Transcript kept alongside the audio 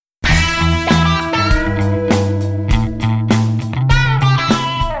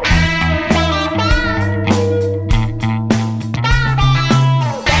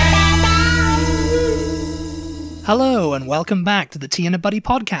welcome back to the Tea and a Buddy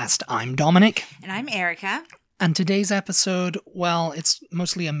podcast. I'm Dominic. And I'm Erica. And today's episode, well, it's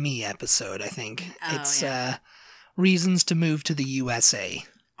mostly a me episode, I think. It's reasons to move to the USA.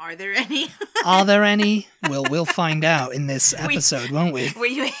 Are there any? Are there any? We'll find out in this episode, won't we? Were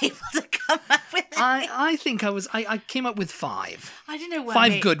you able to come up with any? I think I came up with 5. I don't know what.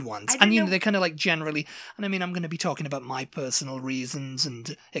 Five good ones. And, they're kind of like generally, and I mean, I'm going to be talking about my personal reasons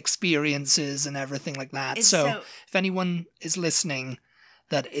and experiences and everything like that. So if anyone is listening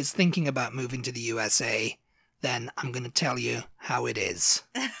that is thinking about moving to the USA, then I'm going to tell you how it is.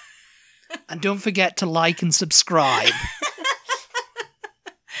 And don't forget to like and subscribe.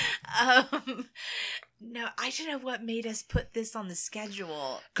 No, I don't know what made us put this on the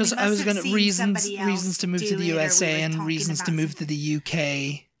schedule. Because I was going to reasons to move to the USA and reasons to move to the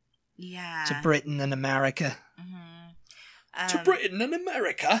UK. Yeah. To Britain and America. Mm-hmm. To Britain and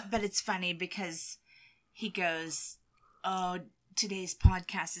America. But it's funny because he goes, "Oh, today's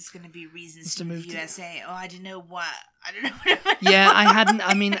podcast is going to be reasons to move to the USA." Oh, I don't know what. Yeah, I hadn't.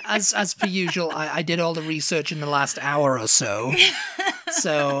 I mean, as per usual, I did all the research in the last hour or so.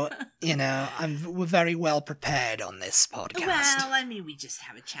 So, you know, we're very well prepared on this podcast. Well, I mean, we just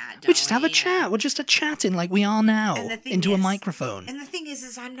have a chat, don't we? We just have a chat. We're just chatting like we are now into a microphone. And the thing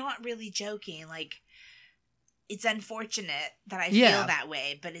is I'm not really joking. Like, it's unfortunate that I feel that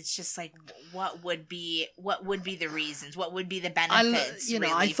way, but it's just like, what would be the reasons? What would be the benefits?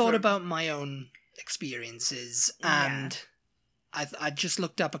 I thought about my own experiences, and I just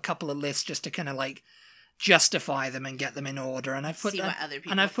looked up a couple of lists just to kind of like justify them and get them in order, and I've put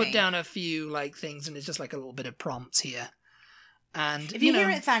down a few like things, and it's just like a little bit of prompts here. And if you hear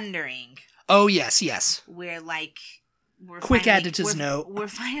it thundering, oh yes, we're quick editor's note. We're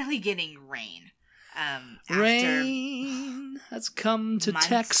finally getting rain. Rain has come to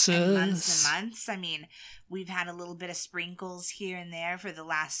Texas. Months and months. I mean, we've had a little bit of sprinkles here and there for the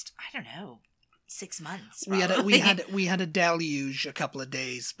last, I don't know, 6 months. Probably. We had a deluge a couple of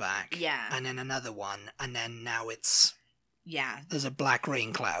days back. Yeah. And then another one, and then now it's there's a black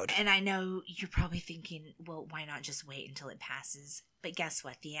rain cloud. And I know you're probably thinking, well, why not just wait until it passes? But guess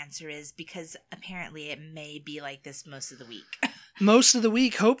what? The answer is because apparently it may be like this most of the week. Most of the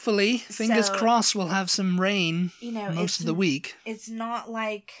week, hopefully. Fingers crossed we'll have some rain most of the week. It's not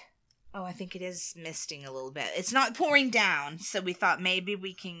like, I think it is misting a little bit. It's not pouring down, so we thought maybe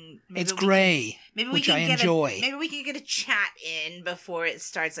we can... It's grey, which I enjoy. Maybe we can get a chat in before it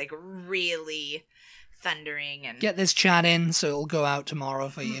starts like really thundering. And get this chat in so it'll go out tomorrow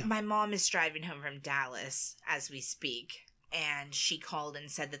for you. My mom is driving home from Dallas as we speak, and she called and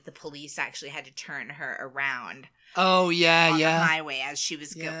said that the police actually had to turn her around. Oh yeah, on the highway as she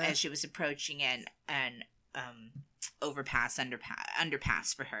was as she was approaching an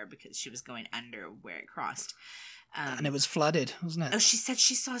underpass for her because she was going under where it crossed. And it was flooded, wasn't it? Oh, she said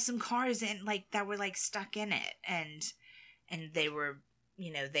she saw some cars that were stuck in it, and they were,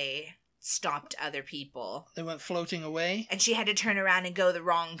 they stopped other people. They went floating away, and she had to turn around and go the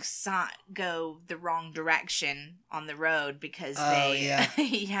wrong direction on the road because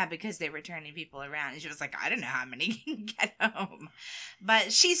because they were turning people around. And she was like, I don't know how many can get home,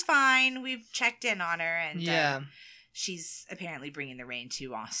 but she's fine. We've checked in on her, and she's apparently bringing the rain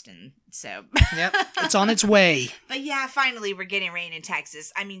to Austin. So yep, it's on its way. But yeah, finally we're getting rain in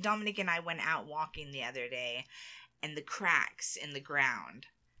Texas. I mean, Dominic and I went out walking the other day, and the cracks in the ground.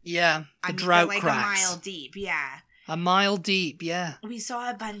 Yeah, drought like cracks. A mile deep, yeah. A mile deep, yeah. We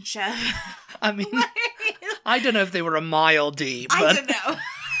saw a bunch of... I mean, I don't know if they were a mile deep, but... I don't know.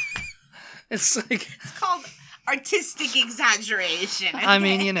 It's like... It's called artistic exaggeration. Okay? I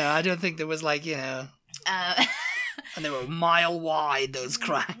mean, I don't think there was and they were a mile wide, those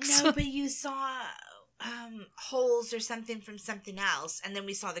cracks. No, but you saw holes or something from something else, and then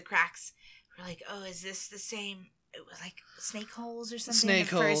we saw the cracks. We're like, oh, is this the same... It was like snake holes or something. Snake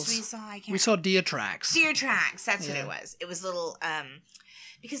holes. First we saw deer tracks. Deer tracks. That's what it was. It was little,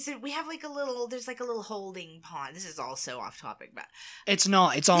 because we have there's like a little holding pond. This is also off topic, but. It's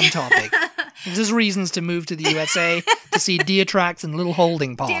not. It's on topic. There's reasons to move to the USA to see deer tracks and little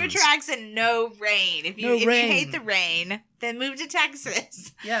holding ponds. Deer tracks and no rain. If you hate the rain, then move to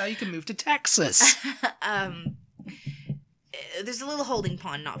Texas. Yeah, you can move to Texas. There's a little holding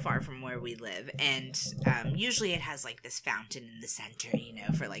pond not far from where we live, and usually it has like this fountain in the center,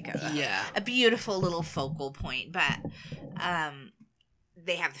 for like a beautiful little focal point. But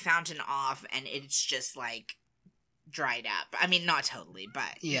they have the fountain off, and it's just like dried up. I mean, not totally,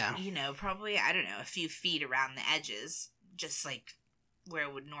 but probably, I don't know, a few feet around the edges, just like where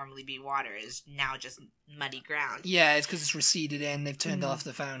it would normally be water is now just muddy ground. Yeah, it's because it's receded in. They've turned off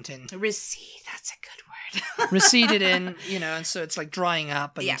the fountain. Recede, that's a good word. Receded in, and so it's like drying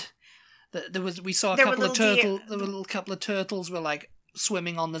up. And we saw a couple of turtles. There were a couple of turtles were like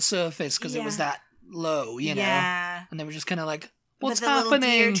swimming on the surface because it was that low, Yeah. And they were just kind of like, what's but the happening?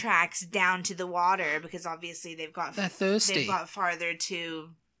 Little deer tracks down to the water because obviously they're thirsty. They've got farther to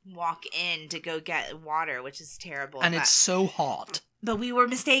walk in to go get water, which is terrible. And it's so hot. But we were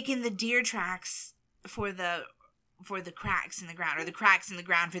mistaking the deer tracks for the cracks in the ground, or the cracks in the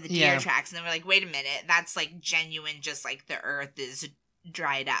ground for the deer tracks, and then we're like, wait a minute, that's like genuine, just like the earth is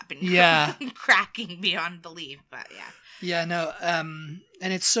dried up and cracking beyond belief. But and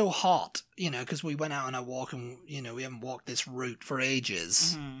it's so hot, because we went out on a walk and we haven't walked this route for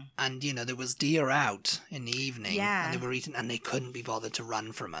ages, and there was deer out in the evening, and they were eating, and they couldn't be bothered to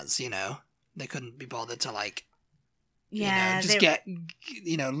run from us. They couldn't be bothered to like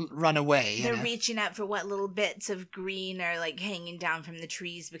run away. They're reaching up for what little bits of green are like hanging down from the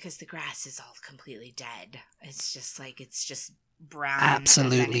trees because the grass is all completely dead. It's just brown.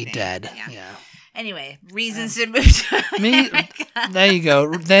 Absolutely dead. Yeah. Anyway, reasons to move to America. There you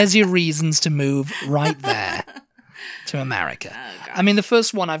go. There's your reasons to move right there to America. Oh, I mean, the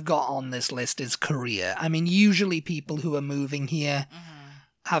first one I've got on this list is Korea. I mean, usually people who are moving here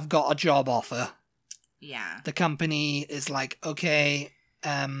have got a job offer. Yeah. The company is like, okay,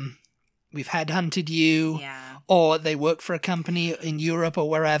 we've headhunted you. Yeah. Or they work for a company in Europe or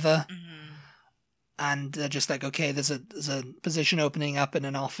wherever. And they're just like, okay, there's a position opening up in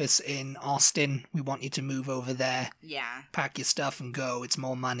an office in Austin. We want you to move over there. Yeah. Pack your stuff and go. It's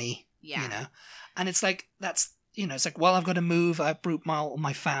more money. Yeah. And it's like, it's like, well, I've got to move. I uproot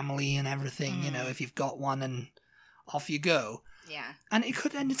my family and everything, if you've got one, and off you go. Yeah. And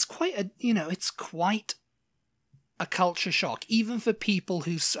it's quite it's quite a culture shock, even for people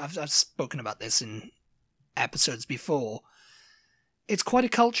who, I've spoken about this in episodes before. It's quite a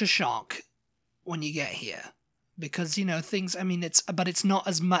culture shock when you get here, because things, I mean, it's not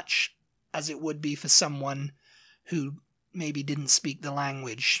as much as it would be for someone who maybe didn't speak the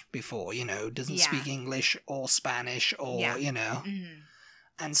language before, doesn't speak English or Spanish or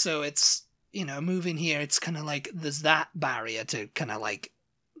and so it's moving here, it's kind of like there's that barrier to kind of like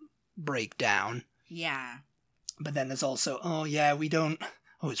break down. Yeah. But then there's also,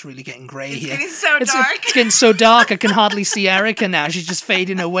 it's really getting grey here. It's getting so dark. It's getting so dark I can hardly see Erica now. She's just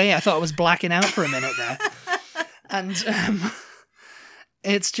fading away. I thought I was blacking out for a minute there. And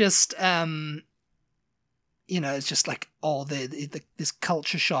it's just, it's just like all this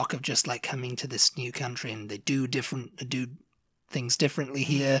culture shock of just like coming to this new country, and they do things differently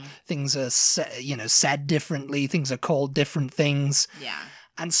here. Things are, said differently. Things are called different things. Yeah.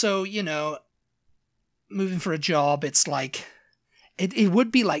 And so, moving for a job, it's like, it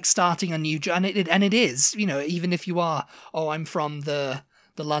would be like starting a new job, and it is, even if you are, I'm from the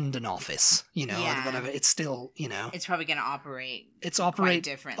London office, or whatever, it's still, it's probably going to operate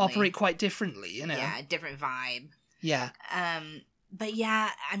quite differently, Yeah, different vibe. Yeah. But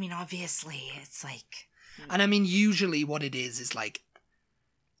yeah, I mean, obviously, it's like... And I mean, usually what it is like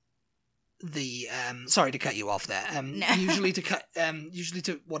the, sorry to cut you off there, no. usually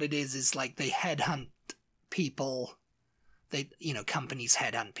what it is like they headhunt people. They, companies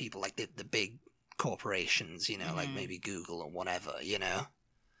headhunt people, like the big corporations, like maybe Google or whatever,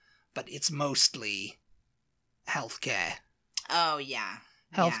 But it's mostly healthcare. Oh, yeah.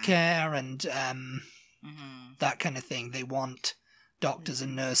 Healthcare and that kind of thing. They want doctors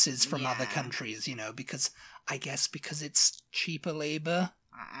and nurses from other countries, because it's cheaper labor.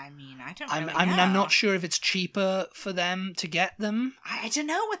 I mean, I don't really know. I'm not sure if it's cheaper for them to get them. I don't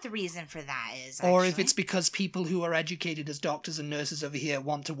know what the reason for that is, actually. Or if it's because people who are educated as doctors and nurses over here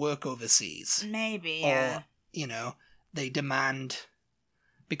want to work overseas. Maybe, yeah. Or, they demand,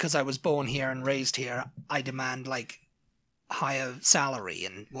 because I was born here and raised here, I demand, like, higher salary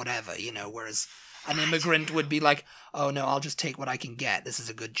and whatever, whereas an immigrant would be like, oh, no, I'll just take what I can get. This is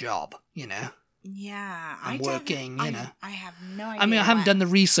a good job, Yeah, I'm working, I have no idea. I mean, I haven't done the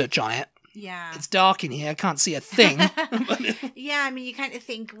research on it. Yeah. It's dark in here. I can't see a thing. Yeah, I mean, you kind of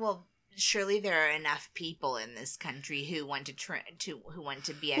think, well, surely there are enough people in this country who want to who want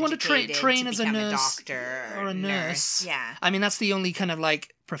to be educated, train to as a become nurse a doctor or a nurse. Yeah. I mean, that's the only kind of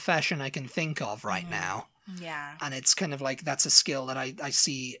like profession I can think of right now. Yeah. And it's kind of like that's a skill that I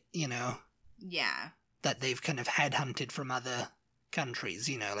see, Yeah. that they've kind of headhunted from other countries,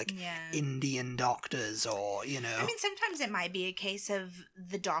 like Indian doctors or, I mean, sometimes it might be a case of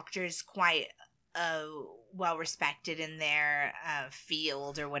the doctor's quite well respected in their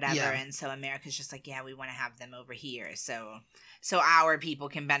field or whatever, Yeah. and so America's just like, yeah, we want to have them over here, so our people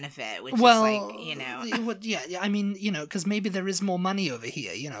can benefit, which is like, you know, yeah. I mean, you know, because maybe there is more money over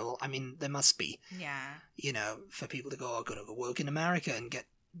here. You know, I mean, there must be. Yeah. You know, for people to go, I'm gonna go work in America and get,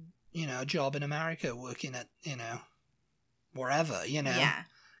 you know, a job in America, working at, you know, wherever, you know. Yeah.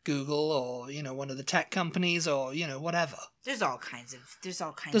 Google or, you know, one of the tech companies or, you know, whatever. There's all kinds of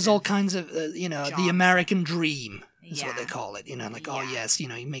you know, jobs. The American dream is Yeah. what they call it. You know, like, Yeah. oh, yes, you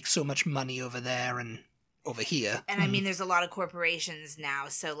know, you make so much money over there and over here. And I mean, there's a lot of corporations now,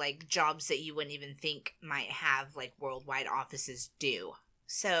 so like jobs that you wouldn't even think might have like worldwide offices do.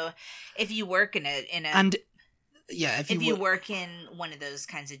 So if you work in a and yeah, if you work in one of those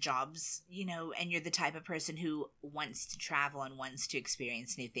kinds of jobs, you know, and you're the type of person who wants to travel and wants to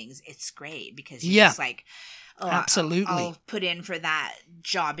experience new things, it's great because you're just like, oh, absolutely, I'll put in for that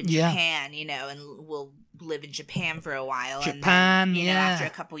job in Japan, you know, and we'll live in Japan for a while. Japan, and then, you know, after a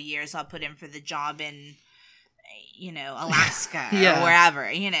couple years, I'll put in for the job in, you know, Alaska or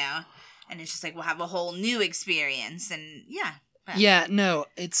wherever, you know, and it's just like we'll have a whole new experience, and no,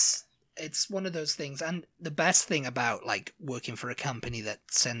 it's one of those things. And the best thing about like working for a company that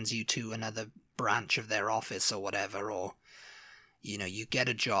sends you to another branch of their office or whatever, or, you know, you get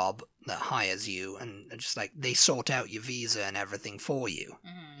a job that hires you and just like they sort out your visa and everything for you.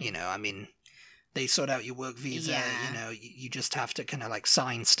 Mm-hmm. You know, I mean, they sort out your work visa, you know, you just have to kind of like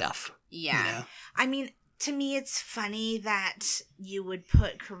sign stuff. Yeah. You know? I mean, to me, it's funny that you would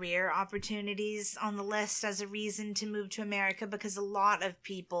put career opportunities on the list as a reason to move to America, because a lot of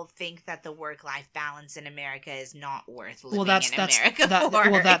people think that the work-life balance in America is not worth living in America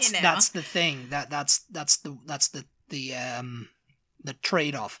for. Well, that's you know? that's the thing. That's the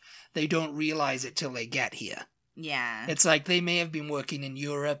trade-off. They don't realize it till they get here. Yeah. It's like they may have been working in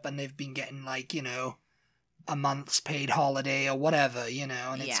Europe and they've been getting like, you know, a month's paid holiday or whatever, you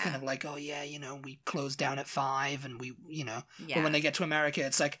know, and it's kind of like, oh yeah, you know, we close down at 5 and we, you know, but when they get to America,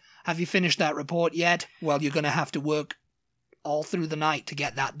 it's like, have you finished that report yet? Well, you're going to have to work all through the night to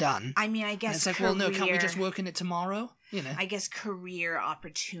get that done. I mean, I guess and it's like, well, no, can't we just work in it tomorrow? You know, I guess career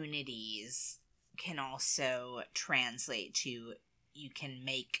opportunities can also translate to you can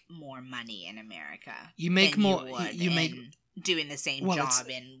make more money in America. You make more. You make doing the same job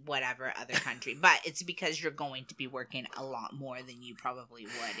in whatever other country, but it's because you're going to be working a lot more than you probably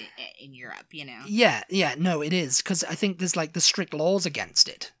would in Europe, you know? Yeah, no, it is, because I think there's like the strict laws against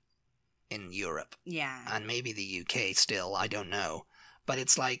it in Europe. Yeah. And maybe the UK still, I don't know. But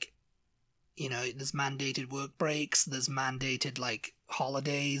it's like, you know, there's mandated work breaks, there's mandated like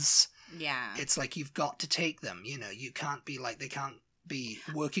holidays. Yeah. It's like you've got to take them, you know, you can't be like, they can't be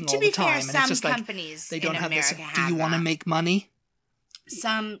working all the time. Fair, and it's just like they don't have America this. Do you want to make money?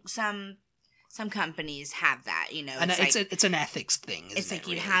 Some companies have that, you know. And it's an ethics thing. It's like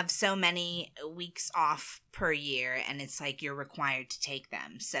really? You have so many weeks off per year, and it's like you're required to take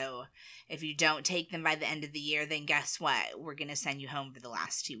them. So if you don't take them by the end of the year, then guess what? We're gonna send you home for the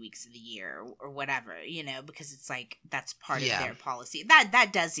last 2 weeks of the year, or whatever, you know, because it's like that's part of their policy.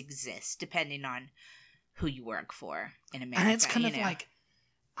 That does exist, depending on who you work for in America. And it's kind of like,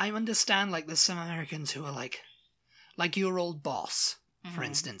 I understand, like, there's some Americans who are like your old boss, for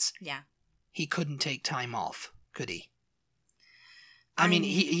instance. Yeah. He couldn't take time off, could he? I mean,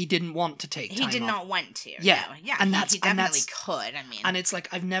 he didn't want to take time off. He did not want to. Yeah. No. Yeah, and he definitely could, I mean. And it's like,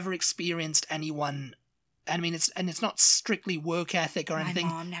 I've never experienced anyone, I mean, it's not strictly work ethic or anything.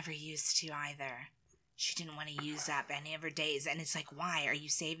 My mom never used to either. She didn't want to use up any of her days, and it's like, why? Are you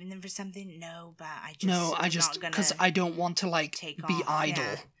saving them for something? No, but I just because I don't want to like be idle.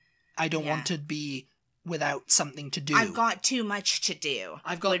 Yeah. I don't want to be without something to do. I've got too much to do.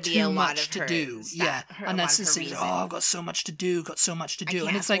 I've got too much to do. Yeah, and that's the thing. Oh, I've got so much to do. Got so much to do. I can't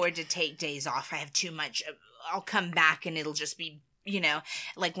and it's afford to take days off. I have too much. I'll come back and it'll just be, you know,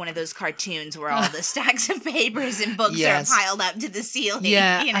 like one of those cartoons where all the stacks of papers and books are piled up to the ceiling.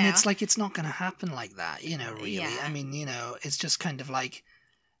 Yeah, you know? And it's like, it's not going to happen like that, you know, really. Yeah. I mean, you know, it's just kind of like,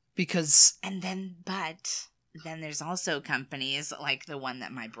 because... Then there's also companies like the one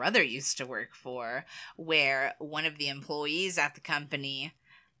that my brother used to work for, where one of the employees at the company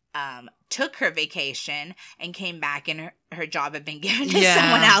took her vacation and came back and her job had been given to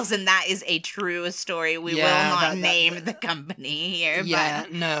someone else, and that is a true story. We will not name the company here. Yeah,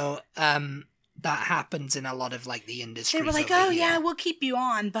 but no, that happens in a lot of like the industry. They were like, "Oh yeah, we'll keep you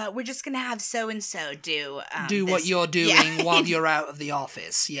on, but we're just gonna have so and so do what you're doing while you're out of the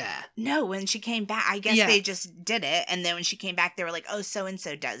office." Yeah. No, when she came back, I guess they just did it, and then when she came back, they were like, "Oh, so and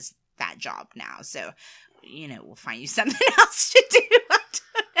so does that job now, so you know, we'll find you something else to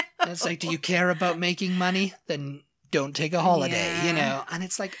do." It's like, do you care about making money? Then don't take a holiday, you know? And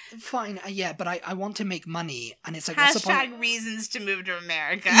it's like, fine, yeah, but I want to make money. And it's like, what's the point? reasons to move to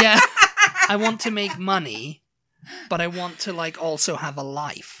America. Yeah. I want to make money, but I want to, like, also have a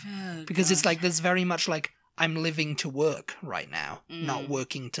life. Oh, because gosh. it's like, there's very much like, I'm living to work right now, not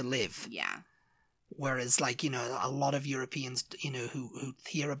working to live. Yeah. Whereas, like, you know, a lot of Europeans, you know, who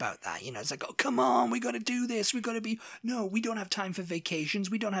hear about that, you know, it's like, oh, come on, we got to do this. We got to be, no, we don't have time for vacations.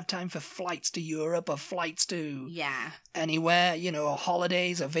 We don't have time for flights to Europe or flights to anywhere, you know, or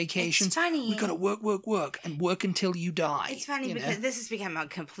holidays or vacations. It's funny. We got to work, and work until you die. It's funny because this has become a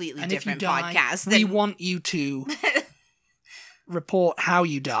completely and different if you die, podcast. We want you to report how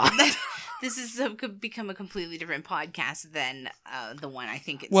you die. This has become a completely different podcast than the one I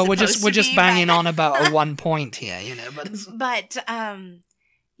think it's. Well, we're supposed just be, banging on about a one point here, you know. But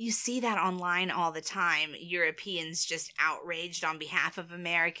you see that online all the time. Europeans just outraged on behalf of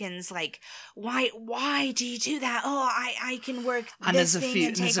Americans, like, why do you do that? Oh, I can work. And this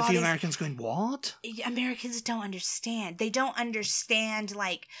there's a few Americans going, what? Americans don't understand. They don't understand.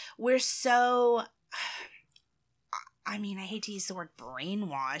 Like, we're so. I mean, I hate to use the word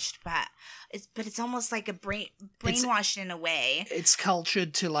brainwashed, but it's almost like a brainwashed in a way. It's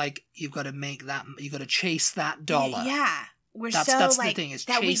cultured to, like, you've got to make that, you've got to chase that dollar. Yeah. That's like, the thing, is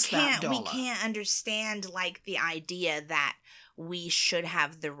that chase that dollar. We can't understand, like, the idea that we should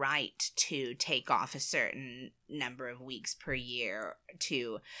have the right to take off a certain number of weeks per year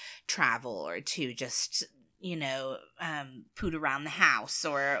to travel or to just, you know, poot around the house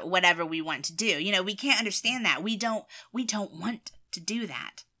or whatever we want to do. You know, we can't understand that. We don't want to do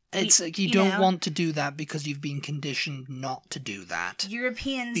that. It's like you don't want to do that because you've been conditioned not to do that.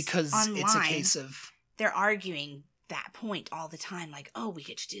 Europeans because online, it's a case of they're arguing that point all the time, like, oh, we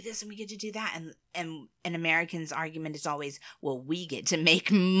get to do this and we get to do that, and an American's argument is always, well, we get to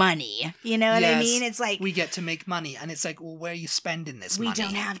make money. You know what I mean? It's like, we get to make money, and it's like, well, where are you spending this money? We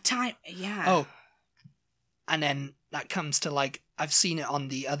don't have time. Yeah. Oh. And then that comes to, like, I've seen it on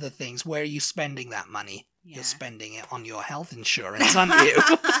the other things. Where are you spending that money? Yeah. You're spending it on your health insurance, aren't you?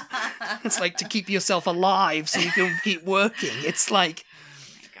 It's like to keep yourself alive so you can keep working. It's like,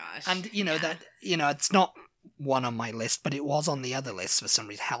 oh my gosh. And, you know, that, you know, it's not one on my list, but it was on the other list for some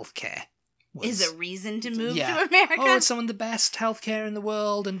reason. Healthcare is a reason to move to America. Oh, it's some of the best healthcare in the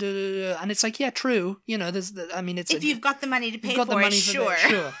world, and and it's like, yeah, true. You know, it's if you've got the money to pay for it, sure.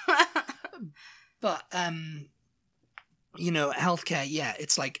 But you know, healthcare, yeah,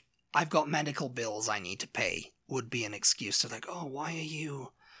 it's like, I've got medical bills I need to pay would be an excuse to, like, oh, why are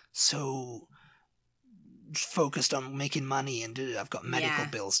you so focused on making money? And I've got medical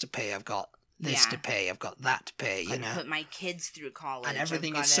bills to pay. I've got this to pay. I've got that to pay. You know, put my kids through college, and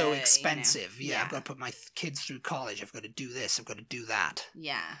everything is so expensive. You know, I've got to put my kids through college. I've got to do this. I've got to do that.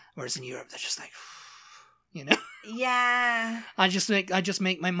 Yeah. Whereas in Europe, they're just like, you know. Yeah. I just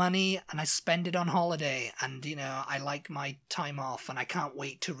make my money and I spend it on holiday, and, you know, I like my time off and I can't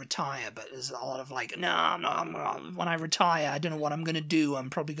wait to retire. But there's a lot of like, no, when I retire, I don't know what I'm gonna do. I'm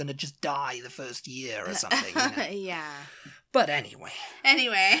probably gonna just die the first year or something. You know? Yeah. But anyway,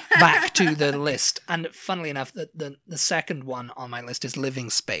 back to the list. And funnily enough, the second one on my list is living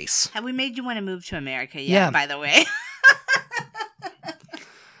space. Have we made you want to move to America yet? Yeah. By the way.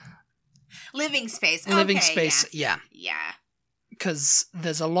 Living space. Living space, yeah. Yeah. Because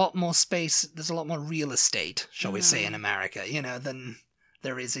there's a lot more space, there's a lot more real estate, shall we say, in America, you know, than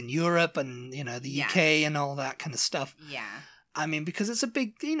there is in Europe and, you know, the UK and all that kind of stuff. Yeah. I mean, because it's a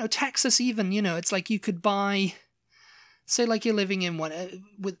big, you know, Texas even, you know, it's like you could buy, say, like you're living in one,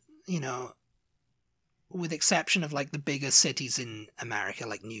 with, you know, with exception of, like, the bigger cities in America,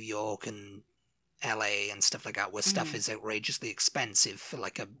 like New York and LA and stuff like that, where stuff is outrageously expensive for,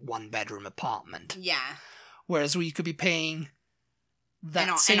 like, a one-bedroom apartment. Yeah. Whereas you could be paying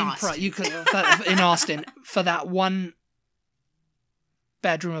that same price. You could in Austin for that one-bedroom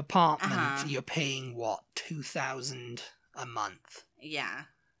apartment. You're paying what, $2,000 a month? Yeah.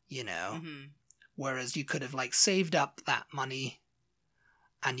 You know. Mm-hmm. Whereas you could have, like, saved up that money,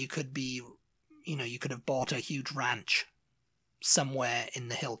 and you could be, you know, you could have bought a huge ranch somewhere in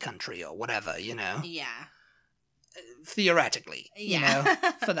the hill country or whatever, you know. Yeah. Theoretically, you know,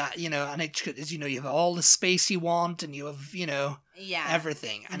 for that, you know, and it could, you know, you have all the space you want, and you have, you know,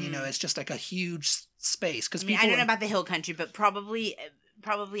 everything, and you know, it's just like a huge space. Because I don't know about the hill country, but probably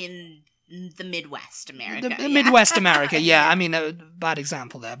in the Midwest America. The Midwest America, yeah. I mean, a bad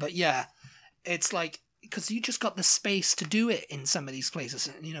example there, but yeah, it's like, because you just got the space to do it in some of these places.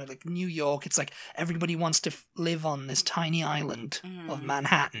 You know, like New York, it's like everybody wants to live on this tiny island of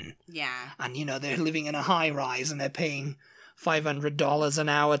Manhattan. Yeah. And, you know, they're living in a high-rise and they're paying $500 an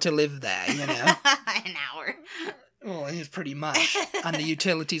hour to live there, you know? An hour. Well, it's pretty much. And the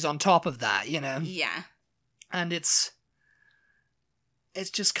utilities on top of that, you know? Yeah. And it's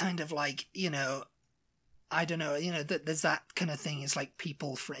just kind of like, you know, I don't know, you know, there's that kind of thing. It's like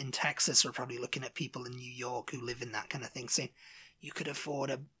people in Texas are probably looking at people in New York who live in that kind of thing, saying, you could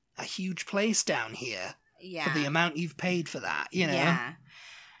afford a huge place down here for the amount you've paid for that, you know? Yeah.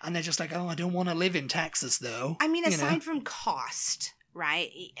 And they're just like, oh, I don't want to live in Texas, though. I mean, aside from cost,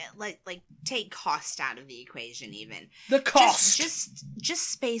 right? Like take cost out of the equation, even. The cost! Just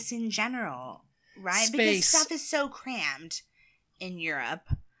space in general, right? Space. Because stuff is so crammed in Europe.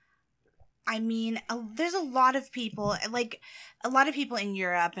 I mean, there's a lot of people in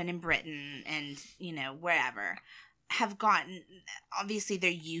Europe and in Britain and, you know, wherever have gotten, obviously they're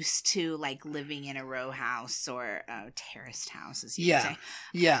used to like living in a row house or a terraced house, as you would say.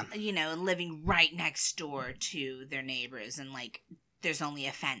 Yeah. You know, living right next door to their neighbors, and like there's only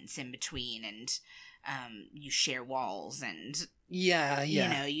a fence in between, and you share walls, and you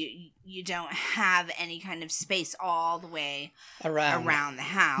know, you don't have any kind of space all the way around the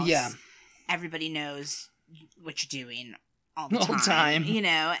house. Yeah. Everybody knows what you're doing all the time, you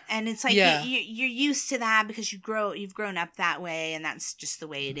know, and it's like you're used to that because you've grown up that way, and that's just the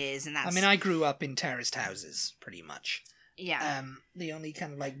way it is. And that's, I mean, I grew up in terraced houses pretty much. Yeah. The only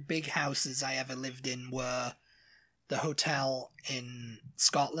kind of like big houses I ever lived in were the hotel in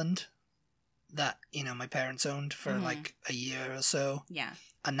Scotland that, you know, my parents owned for like a year or so. Yeah.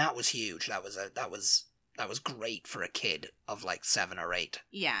 And that was huge. That was great for a kid of like 7 or 8.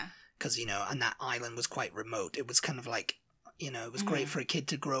 Yeah. Because, you know, and that island was quite remote. It was kind of like, you know, it was great for a kid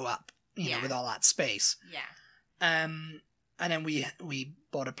to grow up, you know, with all that space. Yeah. And then we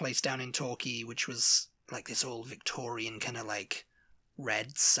bought a place down in Torquay, which was like this old Victorian kind of like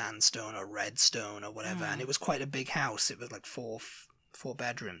red sandstone or red stone or whatever. And it was quite a big house. It was like four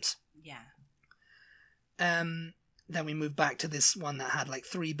bedrooms. Yeah. Then we moved back to this one that had like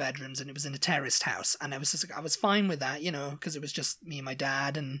 3 bedrooms, and it was in a terraced house. And I was just like, I was fine with that, you know, because it was just me and my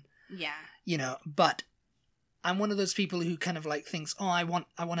dad, and you know, but I'm one of those people who kind of like thinks, oh, I want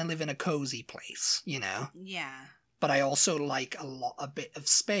to live in a cozy place, you know. Yeah. But I also like a bit of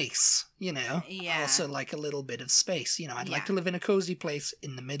space, you know. Yeah. I also like a little bit of space, you know. I'd like to live in a cozy place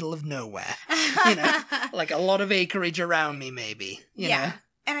in the middle of nowhere, you know, like a lot of acreage around me, maybe, you know.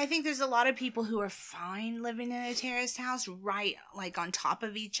 And I think there's a lot of people who are fine living in a terraced house right, like, on top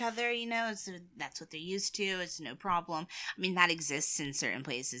of each other, you know? That's what they're used to. It's no problem. I mean, that exists in certain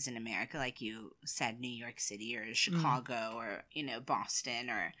places in America, like you said, New York City or Chicago or, you know, Boston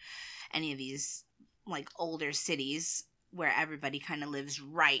or any of these, like, older cities where everybody kind of lives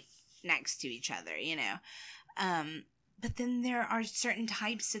right next to each other, you know? But then there are certain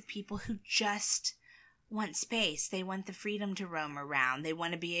types of people who just want space. They want the freedom to roam around. They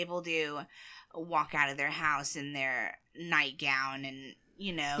want to be able to walk out of their house in their nightgown and,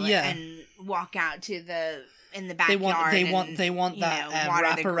 you know, and walk out to in the backyard. They want that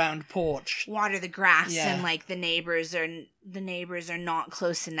wraparound porch. Water the grass, and like the neighbors are not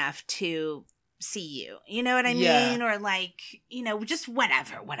close enough to see you. You know what I mean? Or like, you know, just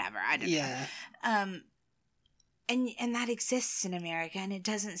whatever. I don't know. And that exists in America, and it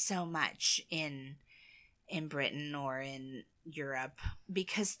doesn't so much in Britain or in Europe,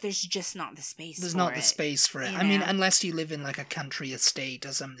 because there's just not the space for it. There's not the space for it. I mean, unless you live in like a country estate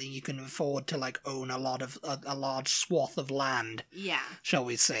or something, you can afford to like own a large swath of land. Yeah. Shall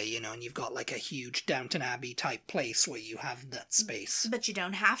we say, you know, and you've got like a huge Downton Abbey type place where you have that space. But you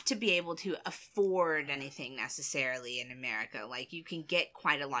don't have to be able to afford anything necessarily in America. Like, you can get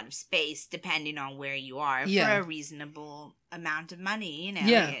quite a lot of space depending on where you are for a reasonable amount of money, you know.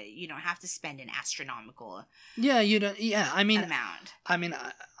 You don't have to spend an astronomical amount. I mean,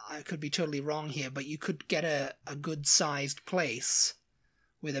 I could be totally wrong here, but you could get a good sized place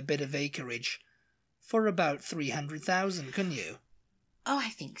with a bit of acreage for about 300,000, couldn't you? Oh, I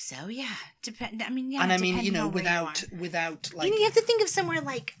think so. Yeah. And I mean, you know, without like, you have to think of somewhere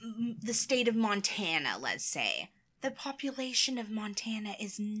like the state of Montana, let's say. The population of Montana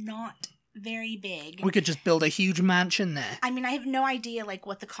is not very big. We could just build a huge mansion there. I mean, I have no idea like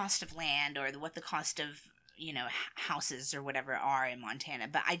what the cost of land or what the cost of, you know, houses or whatever are in Montana,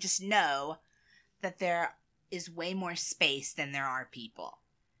 but I just know that there is way more space than there are people,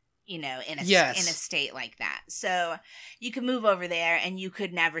 you know, in a state like that. So you could move over there and you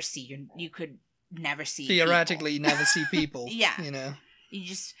could never see theoretically people. Never see people. Yeah. You know. You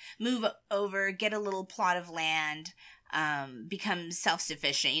just move over, get a little plot of land, become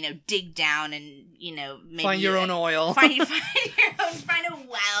self-sufficient, dig down and, maybe find your own oil. Find a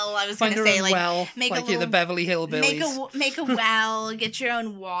well. I was going to say, well, make like you're the Beverly Hillbillies. Make a well, get your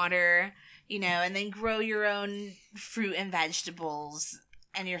own water, and then grow your own fruit and vegetables,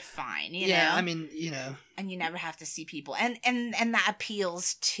 and you're fine, Yeah, I mean, And you never have to see people. And that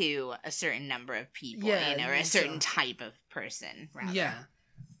appeals to a certain number of people, or a certain type of person, rather. Yeah.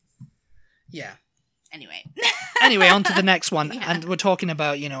 Yeah. Anyway, on to the next one. Yeah. And we're talking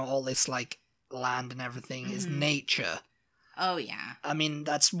about, all this, like, land and everything is nature. Oh, yeah. I mean,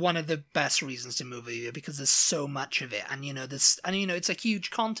 that's one of the best reasons to move here, because there's so much of it. And, it's a huge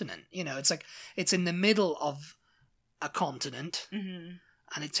continent. It's like, it's in the middle of a continent. Mm-hmm.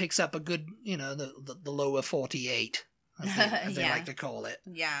 And it takes up a good, the lower 48, as they like to call it.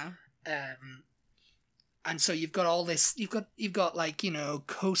 Yeah. And so you've got all this, you've got like,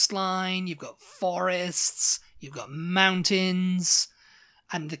 coastline, you've got forests, you've got mountains,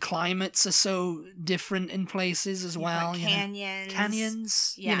 and the climates are so different in places as well. Canyons.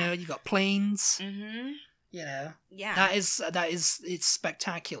 Canyons, you've got plains. Mm-hmm. Yeah. That is, it's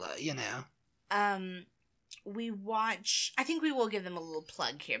spectacular, I think we will give them a little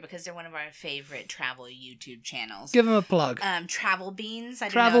plug here because they're one of our favorite travel YouTube channels. Give them a plug. Travel Beans.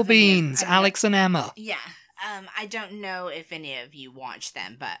 Travel Beans, Alex and Emma. Yeah. I don't know if any of you watch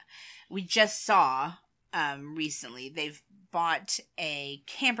them, but we just saw recently they've bought a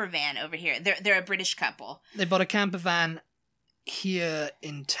camper van over here. They're a British couple. They bought a camper van here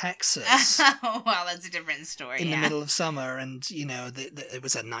in Texas. Well, that's a different story. In the middle of summer, and it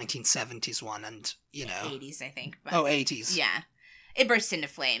was a 1970s one, and 80s, I think. But, 80s. Yeah, it burst into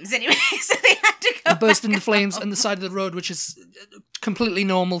flames anyway, so they had to go. It burst into flames on the side of the road, which is a completely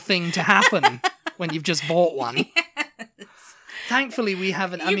normal thing to happen when you've just bought one. Yes. Thankfully, we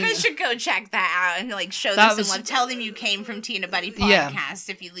haven't. You guys should go check that out and show them some love. Tell them you came from Tina Buddy Podcast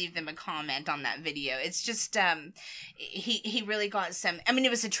if you leave them a comment on that video. It's just he really got some. I mean,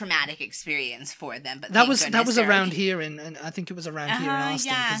 it was a traumatic experience for them, but that was around here, and I think it was around here in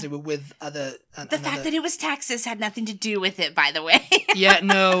Austin because they were with other. The fact that it was Texas had nothing to do with it, by the way. Yeah,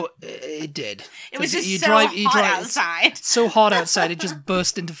 no, it did. It was just hot outside. So hot outside, it just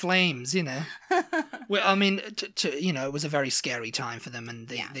burst into flames. Well, I mean, it was a very scary time for them, and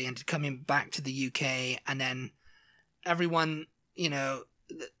they ended up coming back to the UK, and then everyone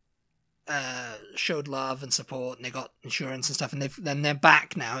showed love and support, and they got insurance and stuff, and they're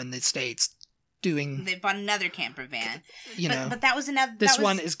back now in the States doing. They bought another camper van, but that was another. This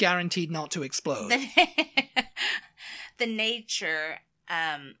one is guaranteed not to explode. The nature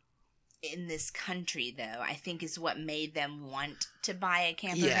in this country, though, I think is what made them want to buy a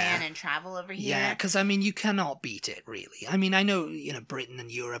camper van and travel over here. Yeah, because, I mean, you cannot beat it, really. I mean, I know, Britain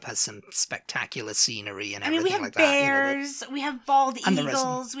and Europe has some spectacular scenery and everything like that. We have bears, we have bald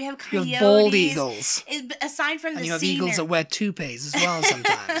eagles, we have coyotes. You have bald eagles. Aside from the scenery. And you have eagles that wear toupees as well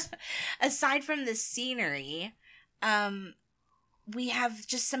sometimes. Aside from the scenery, we have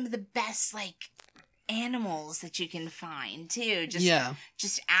just some of the best, animals that you can find too,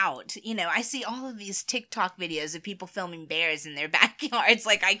 just out. I see all of these TikTok videos of people filming bears in their backyards.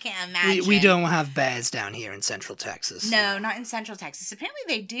 I can't imagine. We don't have bears down here in Central Texas. No, not in Central Texas. Apparently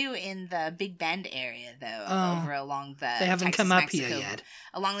they do in the Big Bend area though, over along the they haven't come up here yet.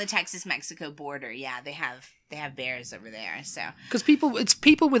 Along the Texas-Mexico border, yeah, they have bears over there. So because it's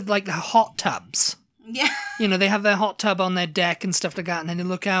people with hot tubs. Yeah. They have their hot tub on their deck and stuff like that, and then they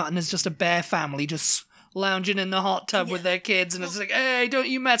look out and there's just a bear family just lounging in the hot tub with their kids, and it's like, hey, don't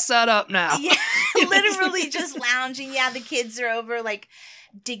you mess that up now. Yeah, literally just lounging. Yeah, the kids are over,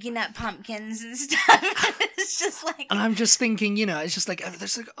 digging up pumpkins and stuff. It's just And I'm just thinking, it's just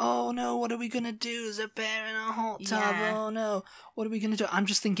there's oh no, what are we going to do? Is a bear in a hot tub? Yeah. Oh no, what are we going to do? I'm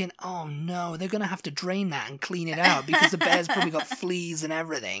just thinking, oh no, they're going to have to drain that and clean it out because the bear's probably got fleas and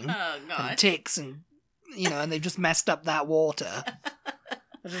everything. Oh god. And ticks and, and they've just messed up that water.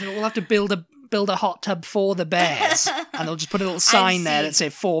 We'll have to build a hot tub for the bears, and they'll just put a little sign there that say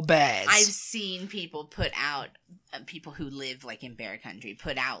 4 bears. I've seen people put out, people who live in bear country,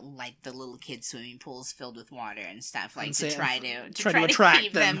 put out the little kid swimming pools filled with water and stuff, to try to attract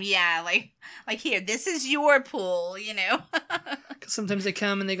keep them. Yeah, here, this is your pool, Because sometimes they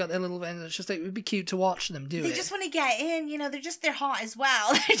come and they got their little van. It's just it would be cute to watch them do it. They just want to get in, they're hot as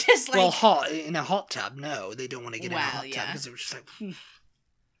well. They're just hot in a hot tub. No, they don't want to get in a hot tub because it was just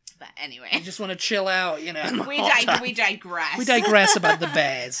But anyway, you just want to chill out, We digress. We digress about the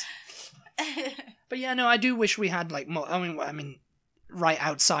bears. But yeah, no, I do wish we had more. I mean, right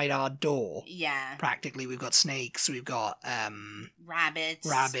outside our door. Yeah. Practically, we've got snakes. We've got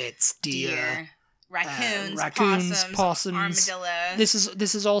rabbits, deer. raccoons, possums, armadillos.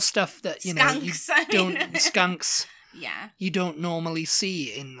 This is all stuff that skunks. Yeah. You don't normally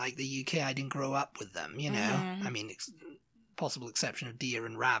see in like the UK. I didn't grow up with them, you know. Mm-hmm. I mean, possible exception of deer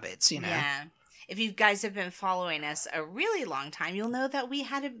and rabbits, you know. Yeah. If you guys have been following us a really long time, you'll know that we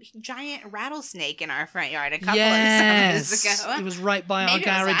had a giant rattlesnake in our front yard a couple of summers ago. It was right by our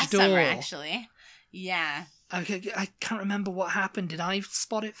garage door. Summer, actually. Yeah. I can't remember what happened. Did I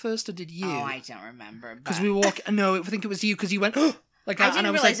spot it first or did you? Oh, I don't remember. Because we walked. No, I think it was you because you went. Oh! Like I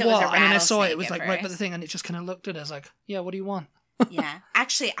was like, what? And then I saw it. It was like right by the thing, and it just kind of looked at us like, yeah, what do you want? Yeah.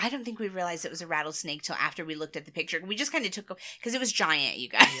 Actually, I don't think we realized it was a rattlesnake till after we looked at the picture. We just kind of because it was giant, you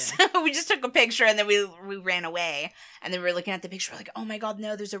guys. Yeah. We just took a picture and then we ran away. And then we were looking at the picture, we're like, oh my God,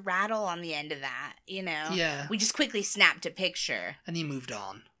 no, there's a rattle on the end of that, you know? Yeah. We just quickly snapped a picture. And he moved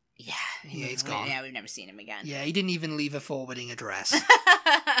on. Yeah. Yeah, he's gone. Yeah, we've never seen him again. Yeah, he didn't even leave a forwarding address.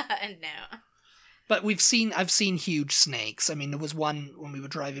 No. But I've seen huge snakes. I mean, there was one when we were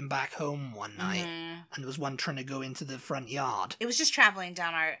driving back home one night, and there was one trying to go into the front yard. It was just traveling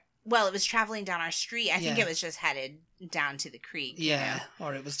down our street. I think it was just headed down to the creek. Yeah, you know?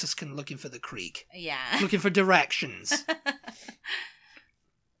 Or it was just kind of looking for the creek. Yeah. Looking for directions.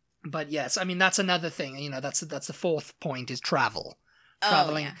 But yes, I mean, that's another thing, you know, that's the fourth point is travel.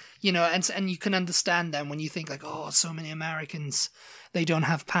 Traveling, you know, and you can understand them when you think like, oh, so many Americans, they don't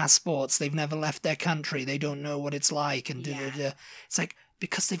have passports, they've never left their country, they don't know what it's like, and it's like,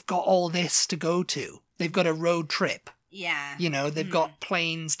 because they've got all this to go to. They've got a road trip. Yeah. You know, they've got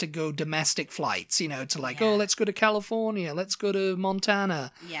planes to go, domestic flights, you know, to like, oh, let's go to California, let's go to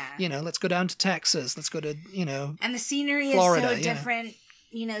Montana. Yeah. You know, let's go down to Texas, let's go to, you know, and the scenery Florida, is so different.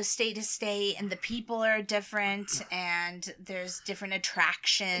 You know, state to state, and the people are different, and there's different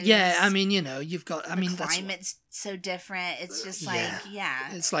attractions. Yeah, I mean, you know, you've got, the climate's so different. It's just like,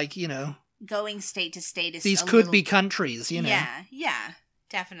 It's like, you know. Going state to state is these could be countries, you know. Yeah,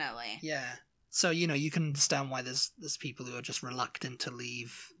 definitely. Yeah. So, you know, you can understand why there's people who are just reluctant to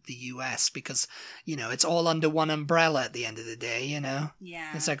leave the US because, you know, it's all under one umbrella at the end of the day, you know.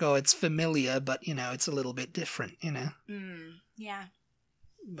 Yeah. It's like, oh, it's familiar, but, you know, it's a little bit different, you know. Yeah.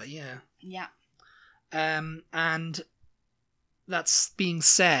 But yeah. Yeah. And that's being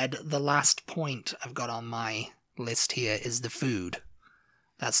said, the last point I've got on my list here is the food.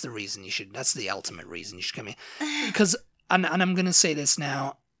 That's the reason that's the ultimate reason you should come here. Because, and I'm going to say this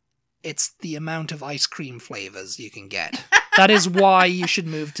now, it's the amount of ice cream flavors you can get. That is why you should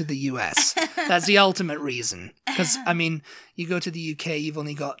move to the US. That's the ultimate reason. Because, I mean, you go to the UK, you've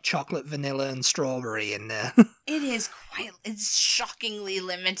only got chocolate, vanilla, and strawberry in there. It's shockingly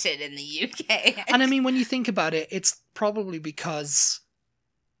limited in the UK. And I mean, when you think about it, it's probably because,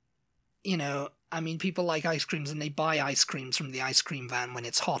 you know, I mean, people like ice creams and they buy ice creams from the ice cream van when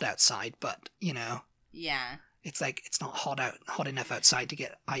it's hot outside, but, you know. Yeah. It's like, it's not hot enough outside to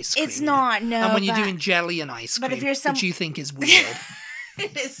get ice cream. It's not, no. And when you're doing jelly and ice cream, which you think is weird.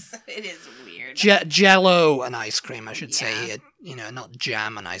 It is weird. Jello and ice cream, I should say. You know, not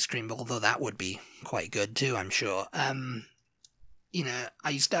jam and ice cream, although that would be quite good too, I'm sure. You know,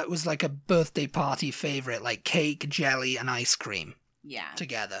 that was like a birthday party favorite, like cake, jelly, and ice cream. Yeah.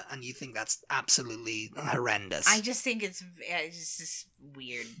 Together, and you think that's absolutely horrendous. I just think it's just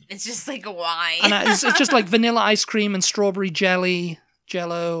weird. It's just like, why? And it's just like vanilla ice cream and strawberry jelly,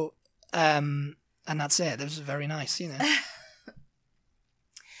 Jello, and that's it. It was very nice, you know.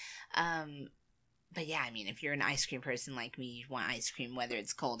 But yeah, I mean, if you're an ice cream person like me, you want ice cream whether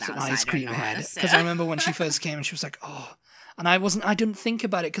it's cold outside an ice cream or not. Head. Because I remember when she first came and she was like, oh, and I didn't think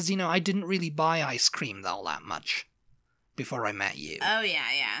about it because, you know, I didn't really buy ice cream all that much before I met you. Oh, yeah.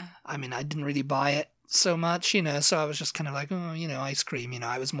 I mean, I didn't really buy it so much, you know, so I was just kind of like, oh, you know, ice cream, you know,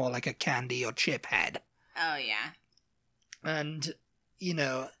 I was more like a candy or chip head. Oh, yeah. And, you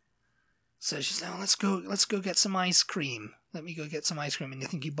know, so she said, oh, let's go get some ice cream. Let me go get some ice cream. And I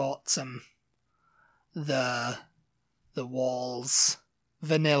think you bought the Walls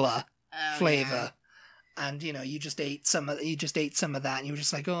vanilla flavor. Yeah. And, you know, you just ate some of that, and you were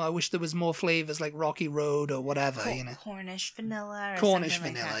just like, oh, I wish there was more flavors like Rocky Road or whatever, you know. Cornish vanilla or Cornish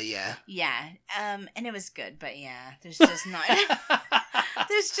something vanilla, like that. yeah. Yeah. And it was good, but yeah, there's just not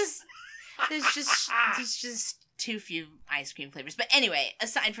there's just too few ice cream flavors. But anyway,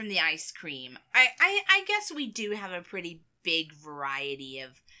 aside from the ice cream, I guess we do have a pretty big variety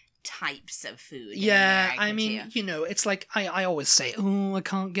of types of food. Yeah, I mean, you know, it's like I always say, oh, I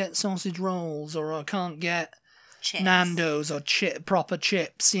can't get sausage rolls, or I can't get chips. Nando's or proper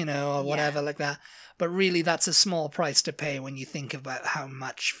chips, you know, or whatever like that. But really, that's a small price to pay when you think about how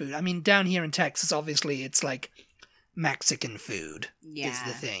much food. I mean, down here in Texas, obviously, it's like Mexican food is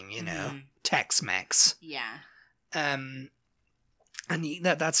the thing, you know. Tex-Mex. Yeah. And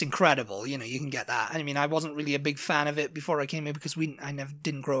that's incredible. You know, you can get that. I mean, I wasn't really a big fan of it before I came here because I never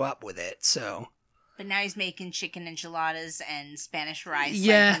didn't grow up with it. So. But now he's making chicken enchiladas and Spanish rice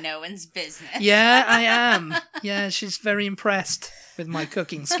like no one's business. Yeah, I am. Yeah, she's very impressed with my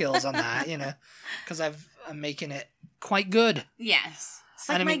cooking skills on that. You know, because I'm making it quite good. Yes. It's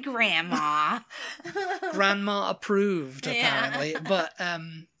like my grandma. Grandma approved, apparently. But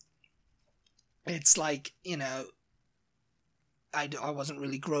it's like, you know, I wasn't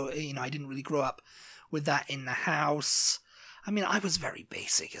really I didn't really grow up with that in the house. I mean, I was very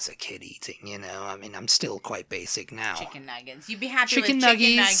basic as a kid eating, you know. I mean, I'm still quite basic now. Chicken nuggets. You'd be happy with chicken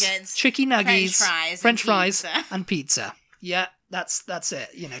nuggets, chicken nuggies, French fries, and pizza. Yeah, that's it.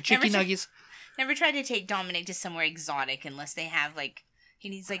 You know, chicken nuggets. Never try to take Dominic to somewhere exotic unless they have, like, he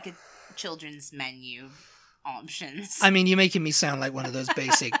needs, like, a children's menu options. I mean, you're making me sound like one of those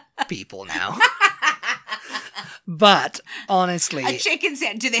basic people now. But honestly, a chicken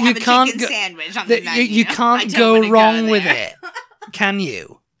sandwich. Do they have a chicken sandwich on the menu? You can't go wrong with it, can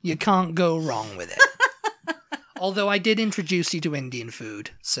you? You can't go wrong with it. Although I did introduce you to Indian food,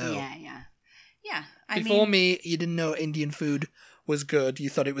 so yeah. Before me, you didn't know Indian food was good. You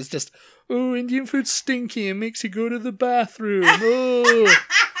thought it was just, oh, Indian food's stinky and makes you go to the bathroom. Oh.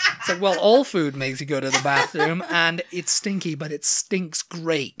 It's like, well, all food makes you go to the bathroom, and it's stinky, but it stinks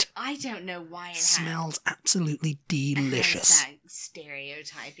great. I don't know why it smells absolutely delicious. That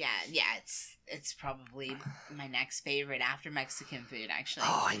stereotype, yeah, it's probably my next favorite after Mexican food, actually.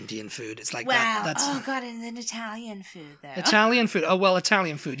 Oh, Indian food, it's like that. Oh god, and then Italian food though. Italian food. Oh well,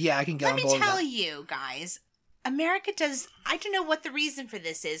 Italian food. Yeah, I can get on board with that. Let me tell you guys. America does. I don't know what the reason for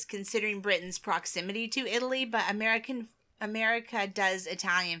this is, considering Britain's proximity to Italy, but America does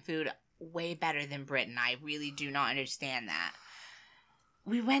Italian food way better than Britain. I really do not understand that.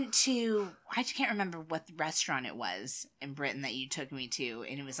 We went to, I can't remember what restaurant it was in Britain that you took me to,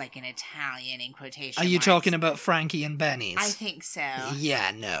 and it was like an Italian in quotation marks. Are you talking about Frankie and Benny's? I think so.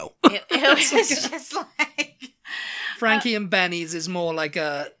 Yeah, no. It was just like... Frankie and Benny's is more like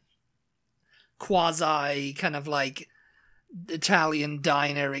a quasi kind of like Italian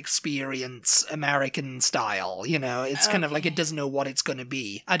diner experience, American style, you know. It's kind of like it doesn't know what it's going to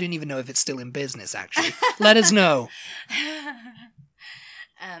be. I don't even know if it's still in business, actually. Let us know.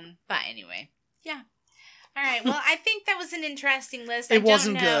 But anyway, yeah. All right, well, I think that was an interesting list. It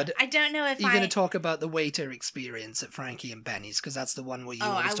wasn't good. I don't know if You're going to talk about the waiter experience at Frankie and Benny's, because that's the one where you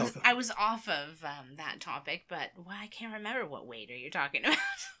always talk about. I was off of that topic, but I can't remember what waiter you're talking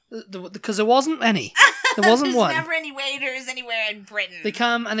about. Because there wasn't any. There wasn't one. There's never any waiters anywhere in Britain. They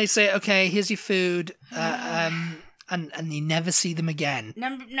come and they say, okay, here's your food, and you never see them again.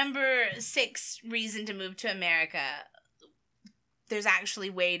 Number 6 reason to move to America. There's actually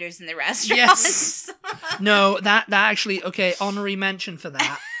waiters in the restaurants. Yes. No, that actually, okay, honorary mention for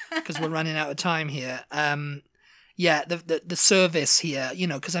that, because we're running out of time here. Yeah, the service here, you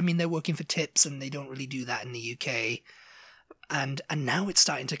know, because, I mean, they're working for tips and they don't really do that in the UK. And now it's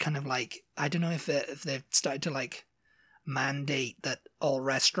starting to kind of like, I don't know if they've started to like mandate that all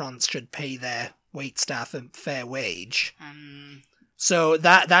restaurants should pay their wait staff a fair wage. So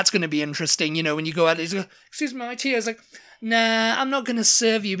that's going to be interesting, you know, when you go out, you go, excuse me, my tea. I was like, nah, I'm not going to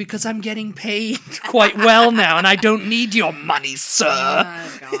serve you because I'm getting paid quite well now and I don't need your money, sir.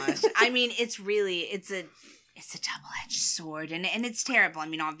 Oh, gosh. I mean, it's a double-edged sword, and it's terrible. I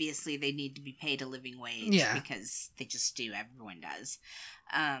mean, obviously, they need to be paid a living wage because they just do. Everyone does.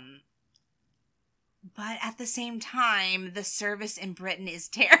 But at the same time, the service in Britain is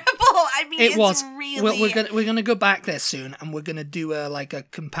terrible. I mean, it's really... We're gonna go back there soon, and we're gonna do a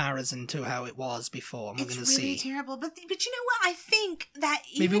comparison to how it was before, and we're gonna see. It's really terrible. But you know what? I think that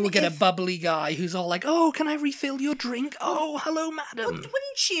maybe we'll get a bubbly guy who's all like, "Oh, can I refill your drink? Oh, hello, madam."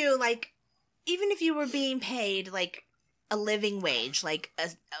 Wouldn't you like? Even if you were being paid like a living wage, like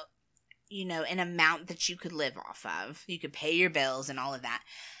an amount that you could live off of, you could pay your bills and all of that.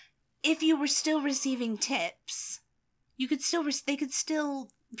 If you were still receiving tips, people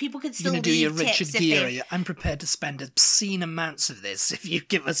could still You're gonna do your Richard Gere. I'm prepared to spend obscene amounts of this if you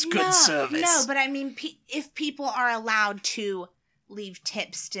give us good service. No, but I mean, if people are allowed to leave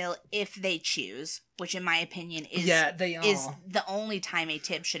tips still if they choose, which in my opinion is they are. Is the only time a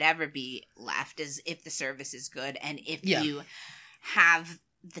tip should ever be left is if the service is good and if you have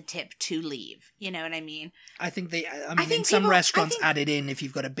the tip to leave. You know what I mean? I think in some restaurants add it in if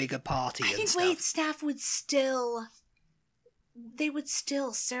you've got a bigger party and stuff. Wait staff would still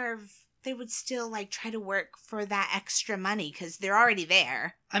serve. They would still like try to work for that extra money because they're already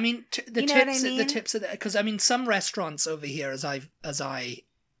there. I mean, the tips are there because I mean some restaurants over here, as I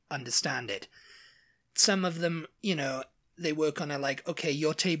understand it. Some of them, you know, they work on a like, okay,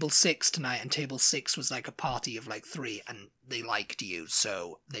 you're table 6 tonight, and table 6 was like a party of like 3, and they liked you,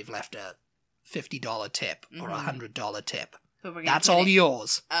 so they've left a $50 tip or a $100 tip. That's all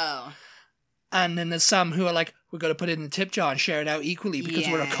yours. Oh. And then there's some who are like, we're going to put it in the tip jar and share it out equally because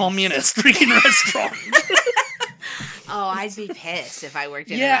we're a communist freaking restaurant. Oh, I'd be pissed if I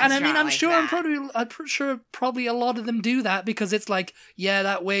worked in a restaurant. Yeah, and I mean, I'm sure probably a lot of them do that because it's like, yeah,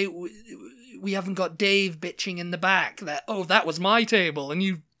 that way we haven't got Dave bitching in the back that, oh, that was my table and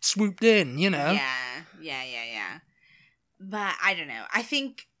you swooped in, you know? Yeah. But I don't know. I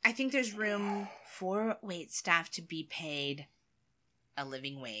think there's room for waitstaff to be paid a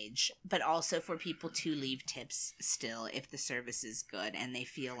living wage, but also for people to leave tips still if the service is good and they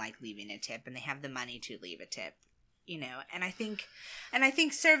feel like leaving a tip and they have the money to leave a tip, you know. And I think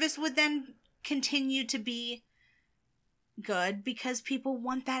service would then continue to be good because people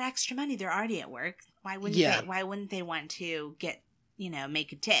want that extra money. They're already at work. Why wouldn't they want to get, you know,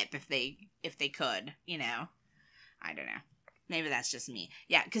 make a tip if they could, you know? I don't know. Maybe that's just me.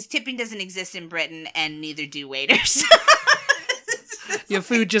 Yeah, because tipping doesn't exist in Britain, and neither do waiters. Your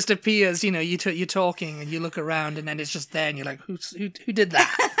food just appears, you know, you're talking, and you look around, and then it's just there, and you're like, who did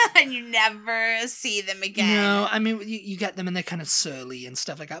that? And you never see them again. No, I mean, you get them, and they're kind of surly and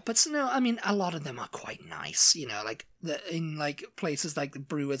stuff like that. But no, I mean, a lot of them are quite nice, you know, like in like places like the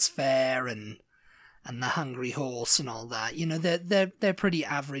Brewers Fayre and the Hungry Horse and all that, you know, they're pretty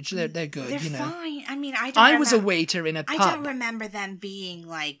average. They're good. They're you know. Fine. I mean, I was a waiter in a pub. I don't remember them being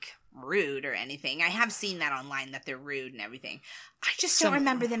like rude or anything. I have seen that online that they're rude and everything. I just don't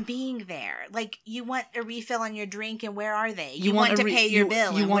remember them being there. Like, you want a refill on your drink, and where are they? You want to pay your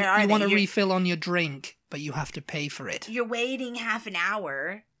bill, and where are they? You want a refill on your drink, but you have to pay for it. You're waiting half an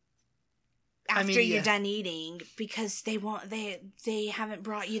hour after you're done eating because they haven't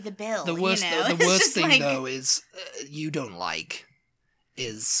brought you the bill. The worst, you know? the worst thing though is you don't like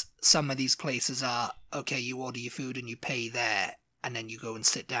is some of these places are okay. You order your food and you pay there, and then you go and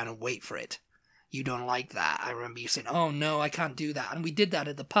sit down and wait for it. You don't like that. I remember you saying, "Oh no, I can't do that," and we did that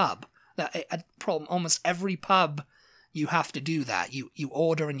at the pub. That at almost every pub, you have to do that. You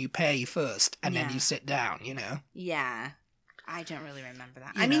order and you pay first, and then you sit down. You know. Yeah. I don't really remember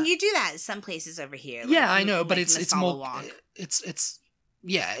that. I mean, you do that at some places over here. Like, yeah, I know, but it's more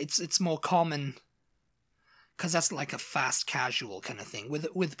it's more common because that's like a fast casual kind of thing.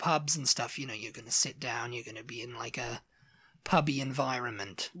 With pubs and stuff, you know, you're going to sit down, you're going to be in like a pubby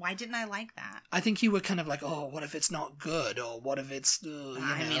environment. Why didn't I like that? I think you were kind of like, oh, what if it's not good, or what if it's?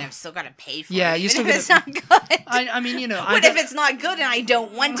 I mean, I've still got to pay for it. Yeah, you still if it's not good. I mean, you know, what if it's not good and I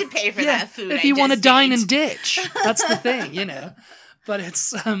don't want to pay for that food? If you want to dine and ditch, that's the thing, you know. But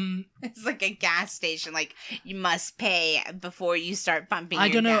it's like a gas station. Like, you must pay before you start pumping. I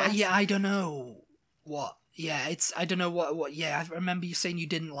don't know. Gas. Yeah, I don't know what. Yeah, I don't know what. Yeah, I remember you saying you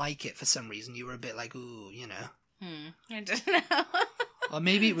didn't like it for some reason. You were a bit like, ooh, you know. I don't know. Or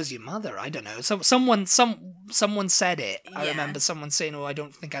maybe it was your mother. I don't know. Someone said it. I remember someone saying, "Oh, I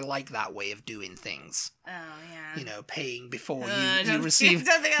don't think I like that way of doing things." Oh yeah. You know, paying before you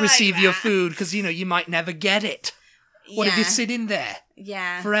receive your food because you know you might never get it. What if you sit in there?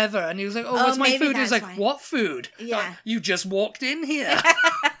 Yeah. Forever, and he was like, "Oh, what's my food?" He was like, "What food?" Yeah. You just walked in here.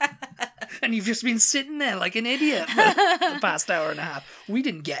 And you've just been sitting there like an idiot for the past hour and a half. We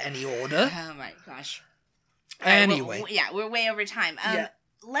didn't get any order. Oh my gosh. Anyway. We're way over time.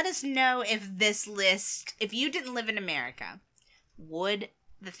 Let us know if this list, if you didn't live in America, would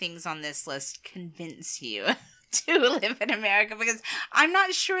the things on this list convince you to live in America? Because I'm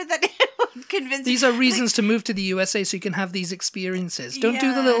not sure that it would convince These are reasons to move to the USA so you can have these experiences. Don't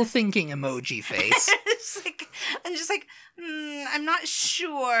do the little thinking emoji face. I'm just like, I'm not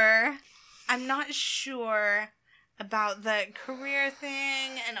sure. I'm not sure about the career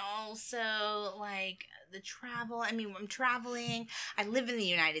thing and also, like, the travel. I mean, I'm traveling. I live in the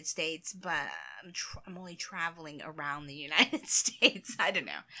United States, but I'm only traveling around the United States. I don't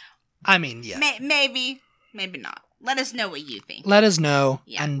know. I mean, yeah. Maybe not. Let us know what you think. Let us know.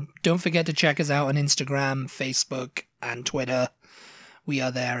 Yeah. And don't forget to check us out on Instagram, Facebook, and Twitter. We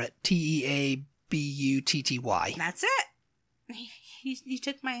are there at TEABUTTY. That's it. You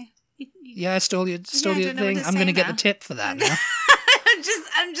took my... Yeah, I stole your thing. I'm going to get the tip for that now.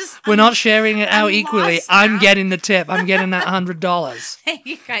 We're not sharing it out equally. I'm getting the tip. I'm getting that $100. Thank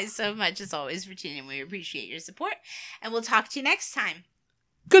you guys so much, as always, for tuning in. We appreciate your support. And we'll talk to you next time.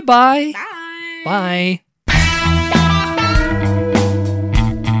 Goodbye. Bye. Bye.